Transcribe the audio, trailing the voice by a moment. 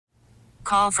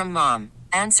Call from mom.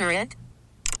 Answer it.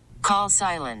 Call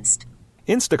silenced.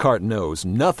 Instacart knows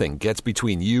nothing gets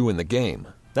between you and the game.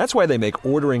 That's why they make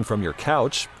ordering from your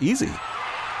couch easy.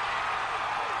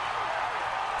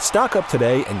 Stock up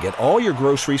today and get all your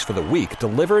groceries for the week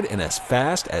delivered in as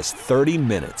fast as 30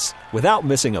 minutes without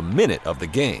missing a minute of the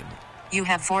game. You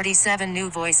have 47 new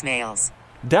voicemails.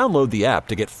 Download the app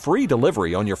to get free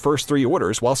delivery on your first 3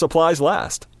 orders while supplies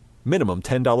last. Minimum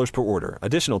 $10 per order.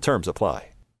 Additional terms apply.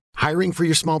 Hiring for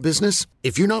your small business?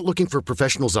 If you're not looking for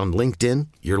professionals on LinkedIn,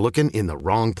 you're looking in the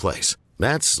wrong place.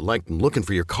 That's like looking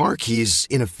for your car keys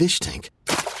in a fish tank.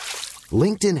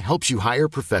 LinkedIn helps you hire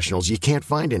professionals you can't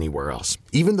find anywhere else,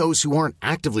 even those who aren't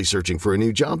actively searching for a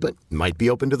new job but might be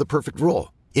open to the perfect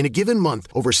role. In a given month,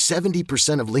 over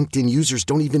 70% of LinkedIn users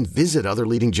don't even visit other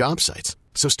leading job sites.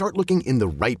 So start looking in the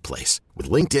right place. With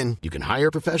LinkedIn, you can hire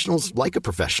professionals like a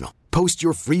professional. Post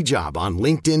your free job on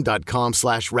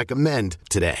linkedin.com/recommend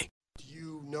today. Do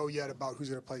you know yet about who's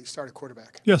going to start at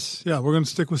quarterback? Yes, yeah, we're going to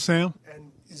stick with Sam.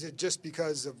 And is it just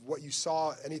because of what you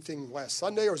saw, anything last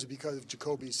Sunday, or is it because of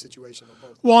Jacoby's situation, or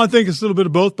both? Well, I think it's a little bit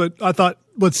of both, but I thought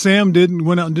what Sam did and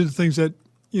went out and did the things that,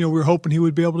 we were hoping he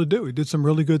would be able to do. He did some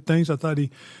really good things. I thought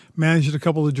he managed a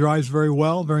couple of drives very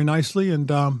well, very nicely, and,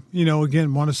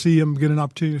 again, want to see him get an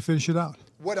opportunity to finish it out.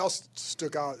 What else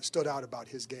stood out about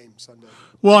his game Sunday?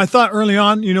 Well, I thought early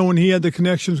on, when he had the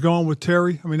connections going with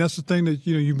Terry, that's the thing that,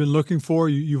 you've been looking for,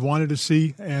 you've wanted to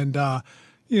see, and,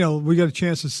 we got a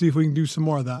chance to see if we can do some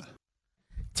more of that.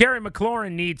 Terry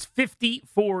McLaurin needs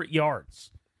 54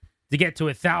 yards to get to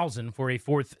 1,000 for a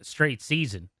 4th straight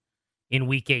season in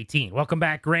Week 18. Welcome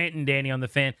back, Grant and Danny on the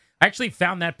Fan. I actually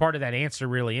found that part of that answer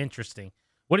really interesting.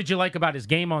 What did you like about his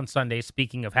game on Sunday,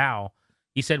 speaking of Howell?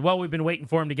 He said, well, we've been waiting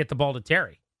for him to get the ball to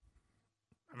Terry.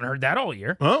 I haven't heard that all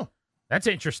year. Oh. That's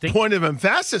interesting. Point of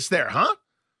emphasis there, huh?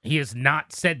 He has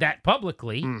not said that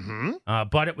publicly,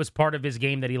 but it was part of his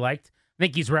game that he liked. I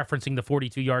think he's referencing the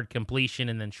 42-yard completion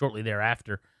and then shortly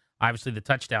thereafter, obviously the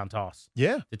touchdown toss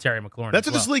to Terry McLaurin. That's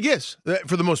what this league is,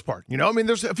 for the most part.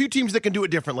 There's a few teams that can do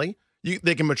it differently.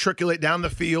 They can matriculate down the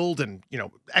field and,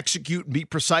 execute and be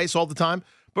precise all the time.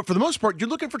 But for the most part, you're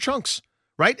looking for chunks,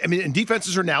 right? And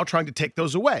defenses are now trying to take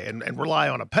those away and rely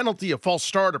on a penalty, a false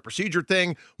start, a procedure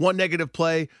thing, one negative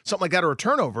play, something like that, or a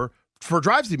turnover for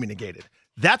drives to be negated.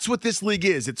 That's what this league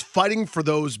is. It's fighting for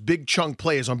those big chunk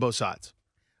plays on both sides.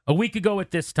 A week ago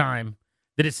at this time,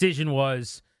 the decision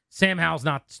was Sam Howell's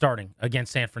not starting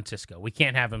against San Francisco. We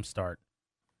can't have him start.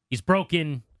 He's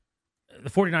broken. The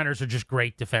 49ers are just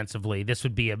great defensively. This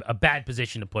would be a bad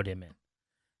position to put him in.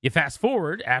 You fast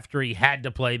forward after he had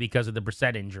to play because of the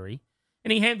Brissett injury,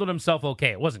 and he handled himself okay.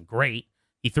 It wasn't great.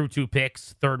 He threw 2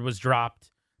 picks. Third was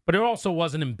dropped. But it also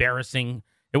wasn't embarrassing.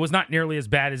 It was not nearly as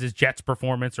bad as his Jets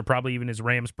performance or probably even his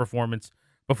Rams performance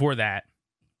before that.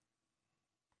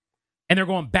 And they're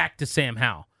going back to Sam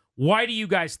Howell. Why do you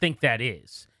guys think that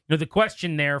is? The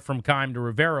question there from Keim to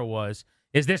Rivera was,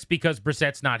 is this because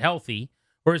Brissett's not healthy?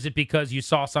 Or is it because you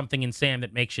saw something in Sam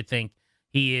that makes you think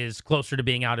he is closer to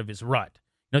being out of his rut?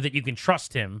 That you can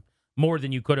trust him more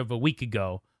than you could have a week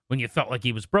ago when you felt like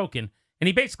he was broken. And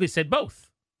he basically said both,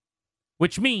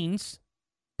 which means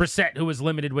Brissett, who was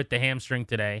limited with the hamstring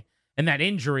today, and that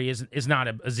injury is not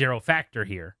a zero factor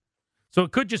here. So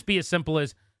it could just be as simple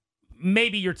as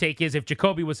maybe your take is if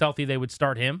Jacoby was healthy, they would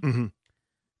start him. Mm-hmm.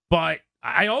 But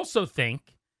I also think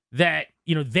that,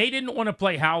 they didn't want to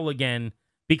play Howell again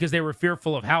because they were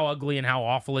fearful of how ugly and how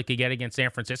awful it could get against San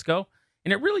Francisco.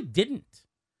 And it really didn't.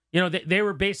 They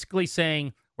were basically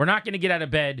saying, we're not going to get out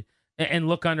of bed and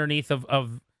look underneath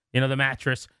of the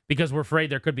mattress because we're afraid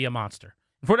there could be a monster.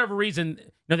 And for whatever reason,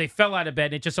 they fell out of bed,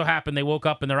 and it just so happened they woke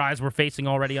up and their eyes were facing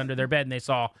already under their bed, and they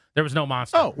saw there was no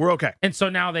monster. Oh, we're okay. And so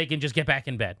now they can just get back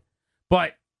in bed.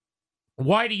 But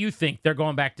why do you think they're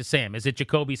going back to Sam? Is it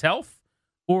Jacoby's health?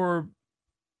 Or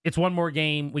it's one more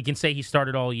game, we can say he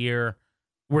started all year,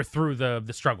 we're through the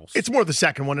struggles? It's more the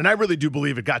second one, and I really do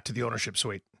believe it got to the ownership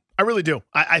suite. I really do.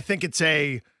 I think it's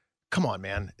come on,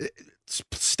 man.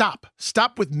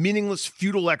 Stop with meaningless,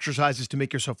 futile exercises to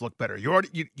make yourself look better. You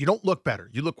don't look better.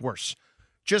 You look worse.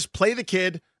 Just play the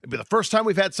kid. It'll be the first time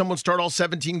we've had someone start all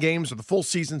 17 games or the full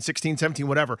season, 16, 17,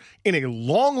 whatever, in a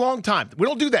long, long time. We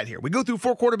don't do that here. We go through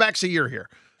 4 quarterbacks a year here.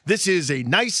 This is a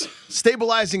nice,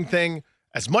 stabilizing thing,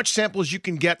 as much sample as you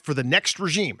can get for the next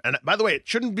regime. And by the way, it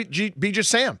shouldn't be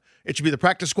just Sam. It should be the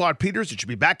practice squad Peters. It should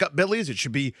be backup Billies. It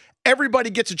should be everybody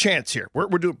gets a chance here. We're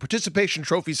doing participation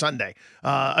trophy Sunday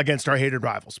against our hated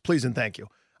rivals. Please and thank you.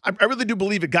 I really do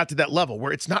believe it got to that level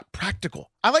where it's not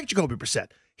practical. I like Jacoby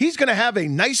Brissett. He's going to have a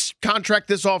nice contract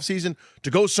this offseason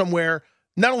to go somewhere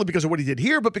not only because of what he did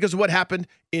here, but because of what happened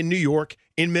in New York,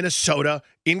 in Minnesota,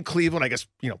 in Cleveland. I guess,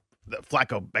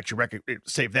 Flacco actually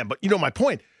saved them. But you know my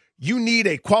point. You need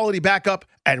a quality backup,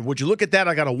 and would you look at that?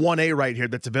 I got a 1A right here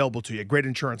that's available to you, a great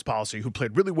insurance policy who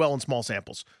played really well in small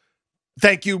samples.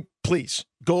 Thank you. Please,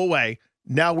 go away.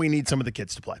 Now we need some of the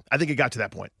kids to play. I think it got to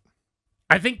that point.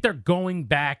 I think they're going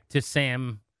back to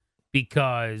Sam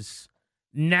because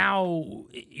now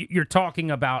you're talking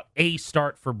about a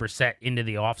start for Brissett into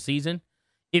the offseason.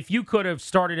 If you could have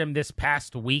started him this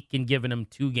past week and given him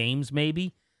 2 games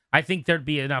maybe, I think there'd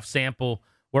be enough sample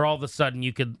where all of a sudden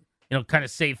you could kind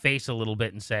of save face a little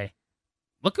bit and say,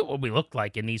 look at what we looked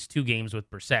like in these 2 games with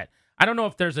Brissett. I don't know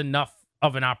if there's enough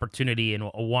of an opportunity in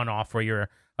a one-off where you're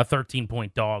a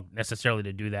 13-point dog necessarily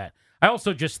to do that. I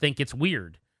also just think it's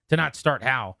weird to not start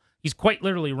Howell. He's quite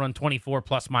literally run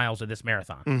 24-plus miles of this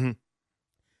marathon. Mm-hmm.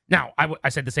 Now, I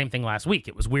said the same thing last week.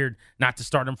 It was weird not to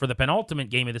start him for the penultimate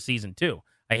game of the season, too.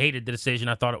 I hated the decision.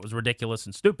 I thought it was ridiculous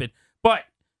and stupid. But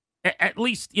at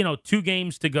least, 2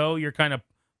 games to go, you're kind of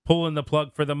pulling the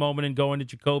plug for the moment and going to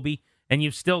Jacoby, and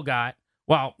you've still got,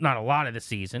 well, not a lot of the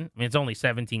season. I mean, it's only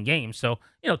 17 games, so,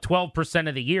 12%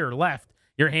 of the year left,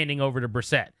 you're handing over to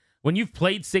Brissett. When you've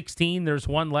played 16, there's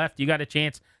 1 left, you got a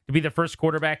chance to be the first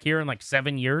quarterback here in like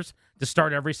 7 years to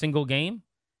start every single game.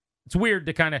 It's weird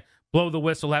to kind of blow the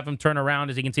whistle, have him turn around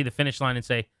as he can see the finish line and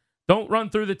say, don't run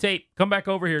through the tape. Come back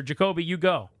over here. Jacoby, you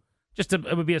go.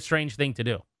 It would be a strange thing to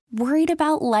do. Worried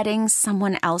about letting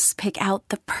someone else pick out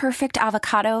the perfect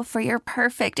avocado for your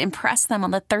perfect impress them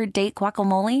on the 3rd date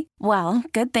guacamole? Well,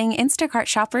 good thing Instacart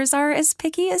shoppers are as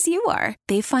picky as you are.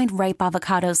 They find ripe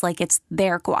avocados like it's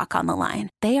their guac on the line.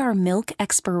 They are milk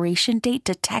expiration date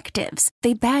detectives.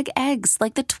 They bag eggs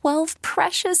like the 12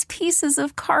 precious pieces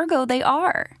of cargo they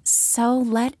are. So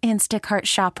let Instacart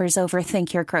shoppers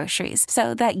overthink your groceries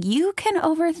so that you can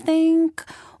overthink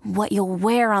what you'll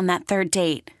wear on that 3rd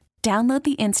date. Download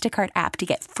the Instacart app to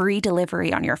get free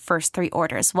delivery on your first 3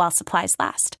 orders while supplies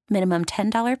last. Minimum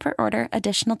 $10 per order.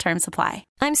 Additional terms apply.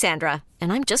 I'm Sandra,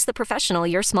 and I'm just the professional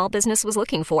your small business was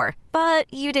looking for. But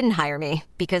you didn't hire me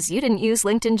because you didn't use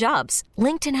LinkedIn Jobs.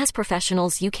 LinkedIn has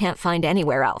professionals you can't find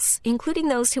anywhere else, including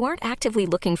those who aren't actively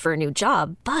looking for a new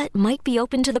job, but might be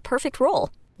open to the perfect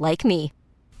role, like me.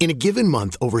 In a given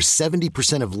month, over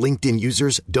 70% of LinkedIn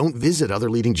users don't visit other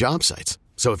leading job sites.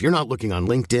 So if you're not looking on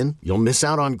LinkedIn, you'll miss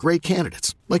out on great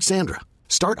candidates like Sandra.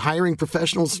 Start hiring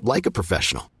professionals like a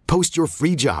professional. Post your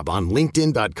free job on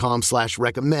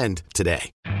linkedin.com/recommend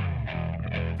today.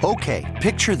 Okay,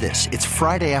 picture this. It's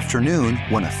Friday afternoon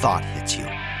when a thought hits you.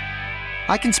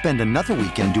 I can spend another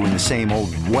weekend doing the same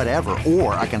old whatever,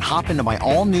 or I can hop into my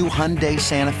all-new Hyundai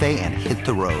Santa Fe and hit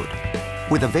the road.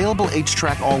 With available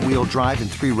H-Track all-wheel drive and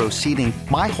 3-row seating,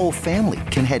 my whole family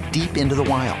can head deep into the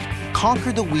wild.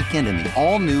 Conquer the weekend in the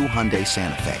all-new Hyundai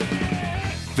Santa Fe.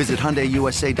 Visit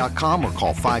HyundaiUSA.com or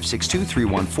call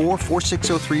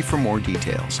 562-314-4603 for more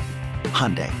details.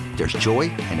 Hyundai, there's joy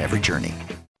in every journey.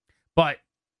 But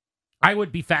I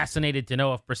would be fascinated to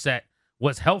know if Brissett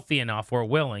was healthy enough or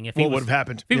willing. If he what would have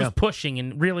happened? If he was pushing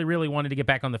and really, really wanted to get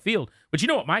back on the field. But you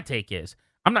know what my take is?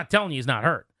 I'm not telling you he's not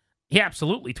hurt. He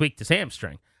absolutely tweaked his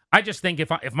hamstring. I just think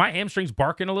if my hamstring's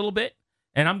barking a little bit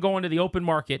and I'm going to the open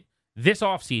market this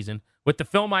offseason with the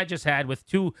film I just had with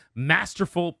 2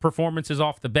 masterful performances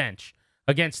off the bench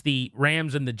against the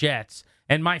Rams and the Jets,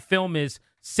 and my film is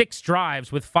 6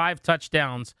 drives with 5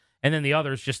 touchdowns, and then the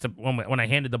others just when I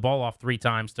handed the ball off 3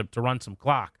 times to run some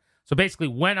clock. So basically,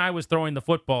 when I was throwing the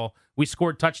football, we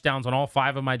scored touchdowns on all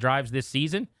 5 of my drives this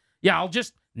season. Yeah, I'll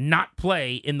just not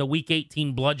play in the Week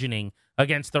 18 bludgeoning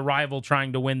against the rival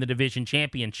trying to win the division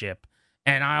championship,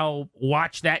 and I'll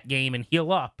watch that game and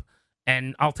heal up,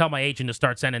 and I'll tell my agent to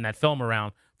start sending that film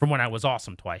around from when I was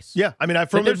awesome twice. Yeah, I mean, I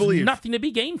firmly believe there's nothing to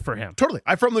be gained for him. Totally.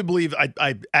 I firmly believe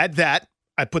I add that.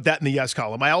 I put that in the yes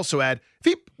column. I also add, if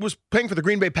he was playing for the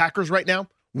Green Bay Packers right now,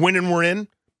 winning we're in,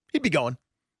 he'd be going.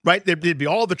 Right? There'd be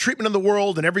all the treatment in the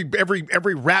world and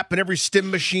every wrap and every stim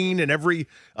machine and every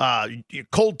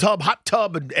cold tub, hot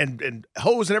tub, and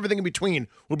hose and everything in between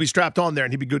would be strapped on there,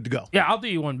 and he'd be good to go. Yeah, I'll do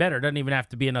you one better. It doesn't even have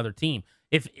to be another team.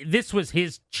 If this was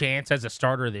his chance as a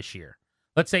starter this year,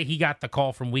 let's say he got the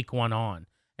call from week 1 on,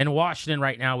 and Washington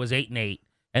right now was 8-8,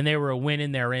 and they were a win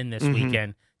in their in this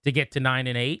weekend to get to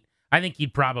 9-8, I think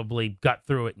he'd probably gut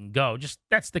through it and go. Just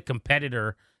that's the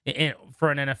competitor for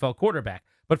an NFL quarterback.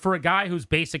 But for a guy who's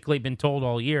basically been told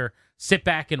all year, sit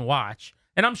back and watch,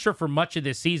 and I'm sure for much of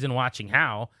this season watching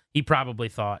Howell, he probably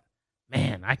thought,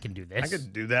 man, I can do this. I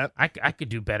could do that. I could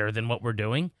do better than what we're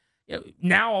doing.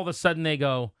 Now all of a sudden they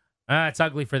go, it's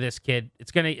ugly for this kid.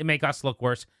 It's going to make us look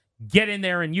worse. Get in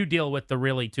there and you deal with the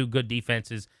really 2 good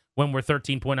defenses when we're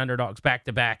 13-point underdogs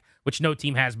back-to-back, which no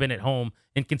team has been at home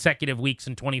in consecutive weeks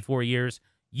in 24 years.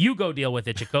 You go deal with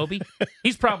it, Jacoby.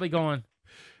 He's probably going,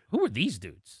 who are these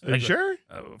dudes? Are you sure?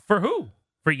 For who?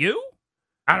 For you?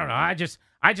 I don't know.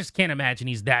 I just can't imagine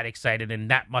he's that excited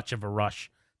and that much of a rush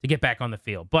to get back on the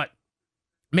field. But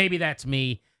maybe that's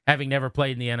me, having never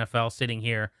played in the NFL, sitting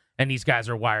here, and these guys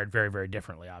are wired very, very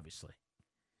differently, obviously.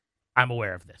 I'm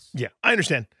aware of this. Yeah, I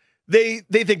understand. They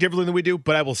think differently than we do,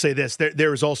 but I will say this.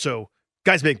 There is also,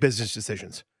 guys make business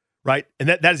decisions, right? And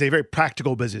that is a very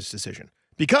practical business decision.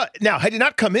 Because, now, had he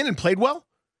not come in and played well,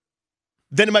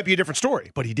 then it might be a different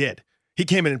story, but he did. He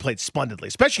came in and played splendidly,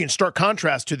 especially in stark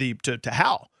contrast to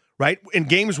Howell, right? In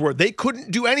games where they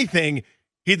couldn't do anything,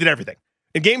 he did everything.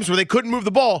 In games where they couldn't move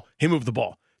the ball, he moved the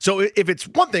ball. So if it's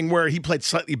one thing where he played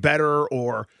slightly better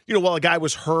or, while a guy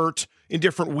was hurt in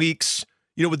different weeks,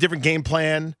 with different game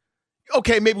plan,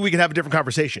 okay, maybe we could have a different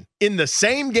conversation. In the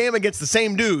same game against the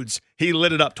same dudes, he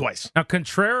lit it up twice. Now,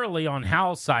 contrarily on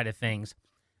Howell's side of things,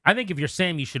 I think if you're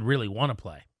Sam, you should really want to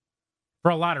play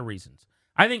for a lot of reasons.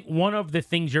 I think one of the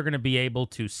things you're going to be able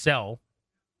to sell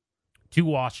to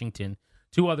Washington,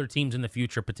 to other teams in the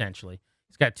future potentially,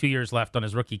 he's got 2 years left on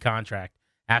his rookie contract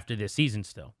after this season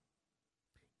still,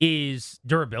 is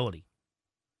durability.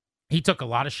 He took a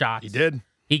lot of shots. He did.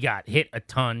 He got hit a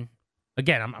ton.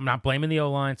 Again, I'm not blaming the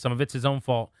O-line. Some of it's his own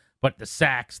fault. But the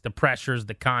sacks, the pressures,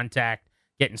 the contact,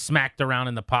 getting smacked around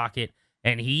in the pocket,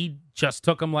 and he just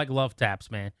took them like love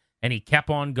taps, man. And he kept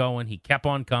on going. He kept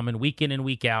on coming week in and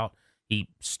week out. He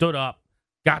stood up,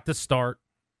 got the start,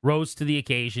 rose to the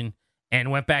occasion,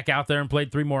 and went back out there and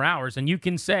played 3 more hours. And you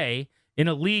can say, in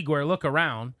a league where, look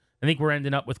around, I think we're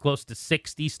ending up with close to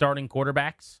 60 starting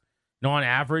quarterbacks, on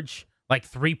average, like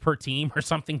 3 per team or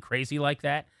something crazy like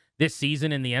that this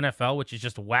season in the NFL, which is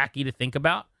just wacky to think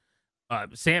about.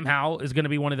 Sam Howell is going to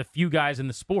be one of the few guys in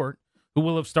the sport who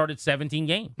will have started 17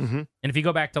 games. Mm-hmm. And if you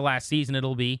go back to last season,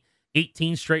 it'll be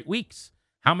 18 straight weeks.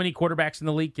 How many quarterbacks in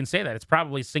the league can say that? It's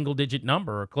probably a single-digit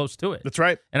number or close to it. That's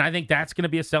right. And I think that's going to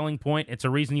be a selling point. It's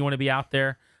a reason you want to be out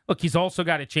there. Look, he's also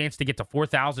got a chance to get to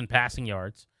 4,000 passing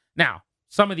yards. Now,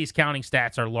 some of these counting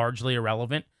stats are largely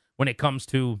irrelevant when it comes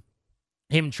to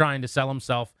him trying to sell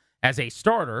himself as a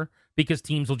starter, because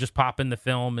teams will just pop in the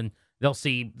film and they'll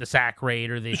see the sack rate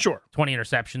or the 20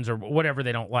 interceptions or whatever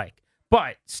they don't like.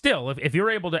 But still, if you're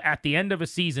able to, at the end of a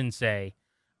season, say,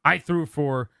 I threw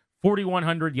for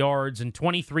 4,100 yards and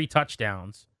 23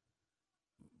 touchdowns,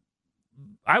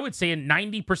 I would say in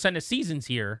 90% of seasons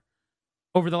here,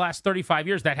 over the last 35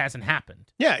 years, that hasn't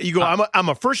happened. Yeah, you go, I'm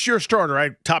a first-year starter.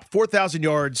 I topped 4,000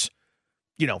 yards,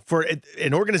 for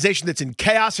an organization that's in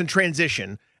chaos and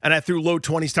transition, and I threw low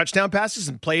 20s touchdown passes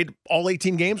and played all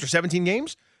 18 games or 17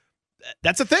 games.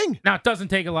 That's a thing. Now, it doesn't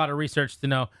take a lot of research to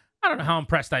know, I don't know how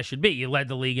impressed I should be. You led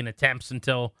the league in attempts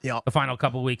until the final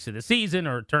couple of weeks of the season,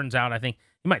 or it turns out I think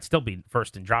you might still be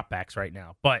first in dropbacks right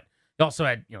now. But you also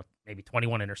had, maybe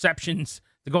 21 interceptions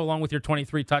to go along with your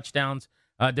 23 touchdowns,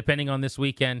 depending on this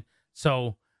weekend.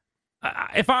 So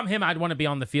if I'm him, I'd want to be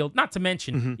on the field. Not to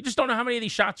mention, you just don't know how many of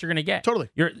these shots you're going to get.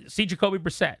 Totally. See Jacoby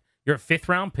Brissett. You're a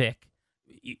 5th-round pick.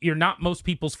 You're not most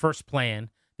people's first plan.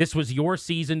 This was your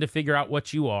season to figure out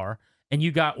what you are, and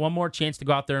you got one more chance to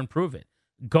go out there and prove it.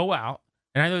 Go out,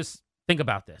 and I just think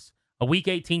about this. A Week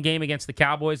 18 game against the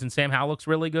Cowboys and Sam Howell looks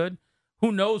really good.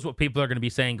 Who knows what people are going to be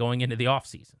saying going into the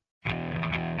offseason?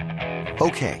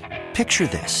 Okay, picture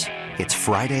this. It's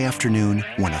Friday afternoon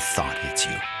when a thought hits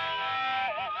you.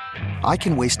 I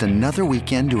can waste another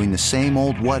weekend doing the same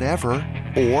old whatever,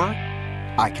 or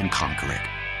I can conquer it.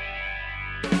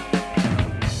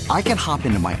 I can hop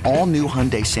into my all-new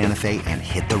Hyundai Santa Fe and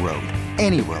hit the road.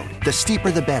 Any road. The steeper,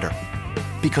 the better.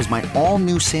 Because my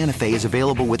all-new Santa Fe is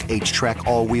available with H-Track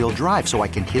all-wheel drive, so I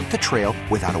can hit the trail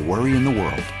without a worry in the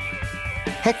world.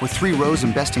 Heck, with 3 rows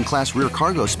and best-in-class rear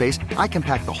cargo space, I can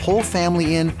pack the whole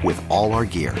family in with all our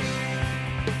gear.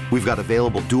 We've got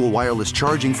available dual wireless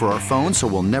charging for our phones, so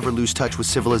we'll never lose touch with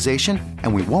civilization,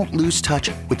 and we won't lose touch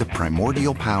with the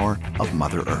primordial power of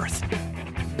Mother Earth.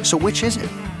 So which is it?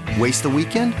 Waste the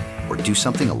weekend or do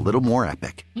something a little more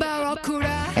epic?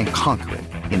 And conquer it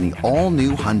in the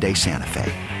all-new Hyundai Santa Fe.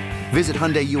 Visit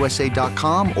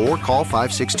HyundaiUSA.com or call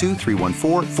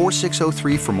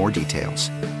 562-314-4603 for more details.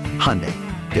 Hyundai,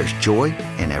 there's joy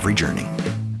in every journey.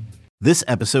 This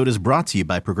episode is brought to you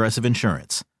by Progressive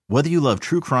Insurance. Whether you love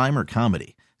true crime or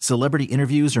comedy, celebrity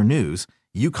interviews or news,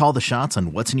 you call the shots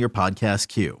on what's in your podcast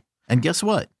queue. And guess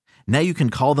what? Now you can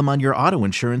call them on your auto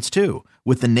insurance too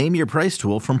with the Name Your Price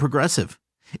tool from Progressive.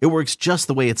 It works just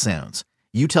the way it sounds.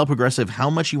 You tell Progressive how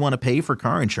much you want to pay for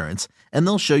car insurance, and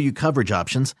they'll show you coverage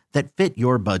options that fit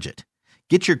your budget.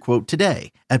 Get your quote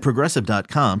today at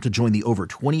Progressive.com to join the over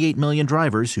 28 million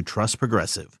drivers who trust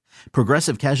Progressive.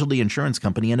 Progressive Casualty Insurance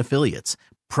Company and Affiliates.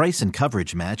 Price and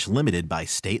coverage match limited by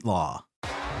state law.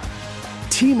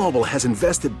 T-Mobile has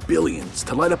invested billions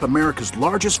to light up America's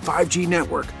largest 5G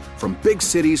network, from big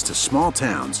cities to small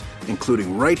towns,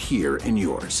 including right here in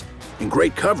yours. And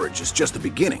great coverage is just the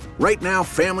beginning. Right now,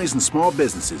 families and small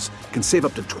businesses can save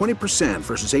up to 20%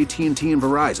 versus AT&T and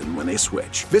Verizon when they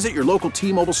switch. Visit your local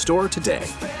T-Mobile store today.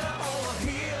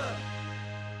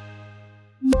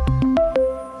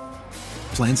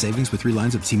 Plan savings with 3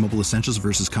 lines of T-Mobile Essentials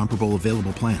versus comparable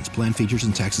available plans. Plan features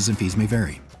and taxes and fees may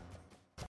vary.